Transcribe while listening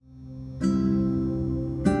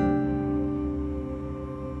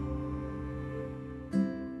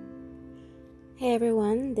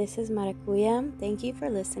everyone. This is Maracuya. Thank you for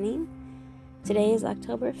listening. Today is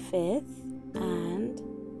October 5th, and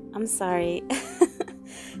I'm sorry.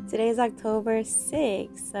 Today is October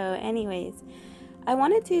 6th. So, anyways, I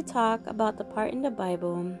wanted to talk about the part in the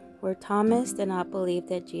Bible where Thomas did not believe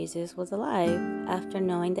that Jesus was alive after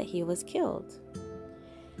knowing that he was killed.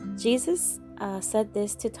 Jesus said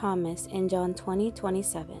this to Thomas in John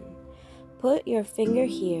 20:27. Put your finger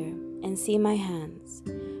here and see my hands.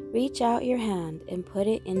 Reach out your hand and put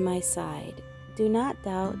it in my side. Do not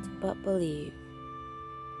doubt, but believe.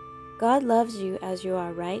 God loves you as you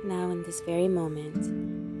are right now in this very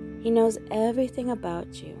moment. He knows everything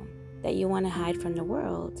about you that you want to hide from the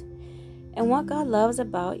world. And what God loves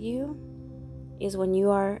about you is when you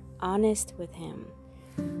are honest with Him.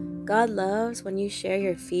 God loves when you share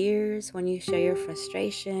your fears, when you share your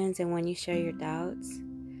frustrations, and when you share your doubts.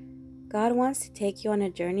 God wants to take you on a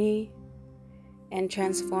journey and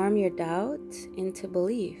transform your doubt into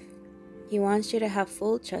belief. He wants you to have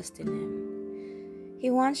full trust in Him.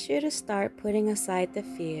 He wants you to start putting aside the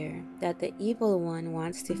fear that the evil one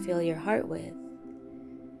wants to fill your heart with.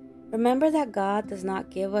 Remember that God does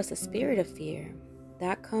not give us a spirit of fear.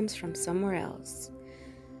 That comes from somewhere else.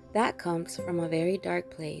 That comes from a very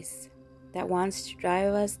dark place that wants to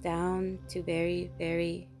drive us down to very,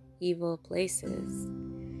 very evil places.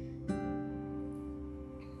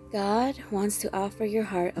 God wants to offer your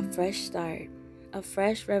heart a fresh start, a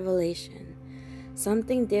fresh revelation,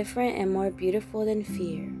 something different and more beautiful than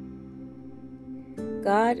fear.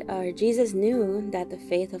 Jesus knew that the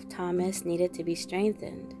faith of Thomas needed to be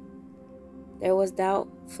strengthened. There was doubt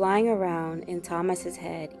flying around in Thomas's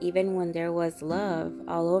head, even when there was love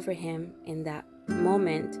all over him in that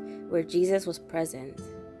moment where Jesus was present.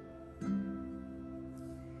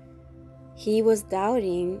 He was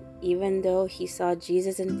doubting even though he saw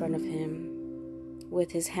Jesus in front of him,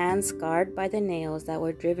 with his hands scarred by the nails that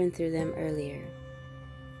were driven through them earlier.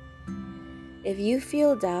 If you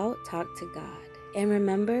feel doubt, talk to God. And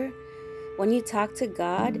remember, when you talk to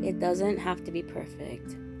God, it doesn't have to be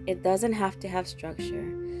perfect. It doesn't have to have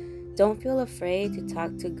structure. Don't feel afraid to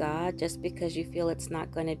talk to God just because you feel it's not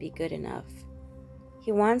going to be good enough.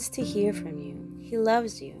 He wants to hear from you. He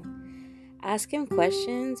loves you. Ask Him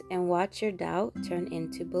questions and watch your doubt turn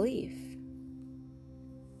into belief.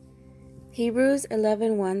 Hebrews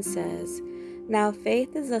 11:1 says, Now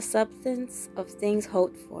faith is the substance of things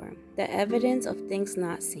hoped for, the evidence of things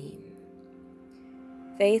not seen.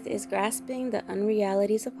 Faith is grasping the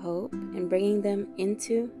unrealities of hope and bringing them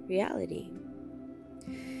into reality.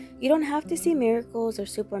 You don't have to see miracles or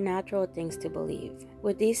supernatural things to believe.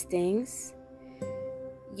 With these things,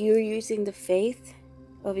 you're using the faith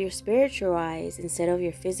of your spiritual eyes instead of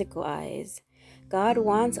your physical eyes. God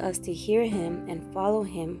wants us to hear Him and follow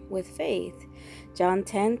Him with faith. John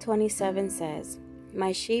 10:27 says,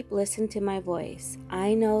 My sheep listen to my voice.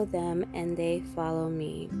 I know them and they follow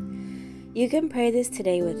me. You can pray this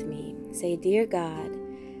today with me. Say, Dear God,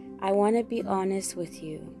 I want to be honest with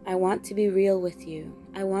you. I want to be real with you.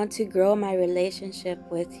 I want to grow my relationship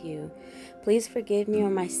with you. Please forgive me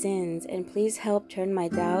of my sins and please help turn my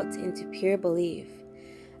doubts into pure belief.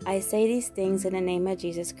 I say these things in the name of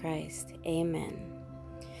Jesus Christ. Amen.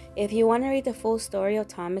 If you want to read the full story of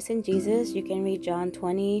Thomas and Jesus, you can read John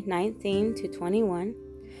 20:19-21.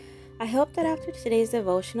 I hope that after today's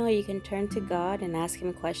devotional, you can turn to God and ask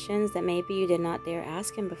Him questions that maybe you did not dare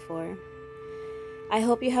ask Him before. I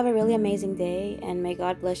hope you have a really amazing day, and may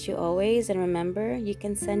God bless you always. And remember, you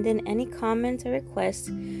can send in any comments or requests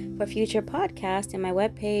for future podcasts in my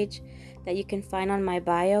webpage that you can find on my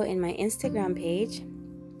bio in my Instagram page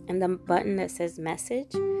and the button that says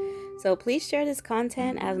message. So please share this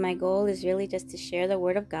content, as my goal is really just to share the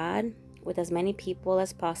Word of God with as many people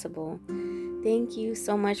as possible. Thank you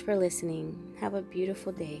so much for listening. Have a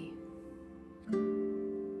beautiful day.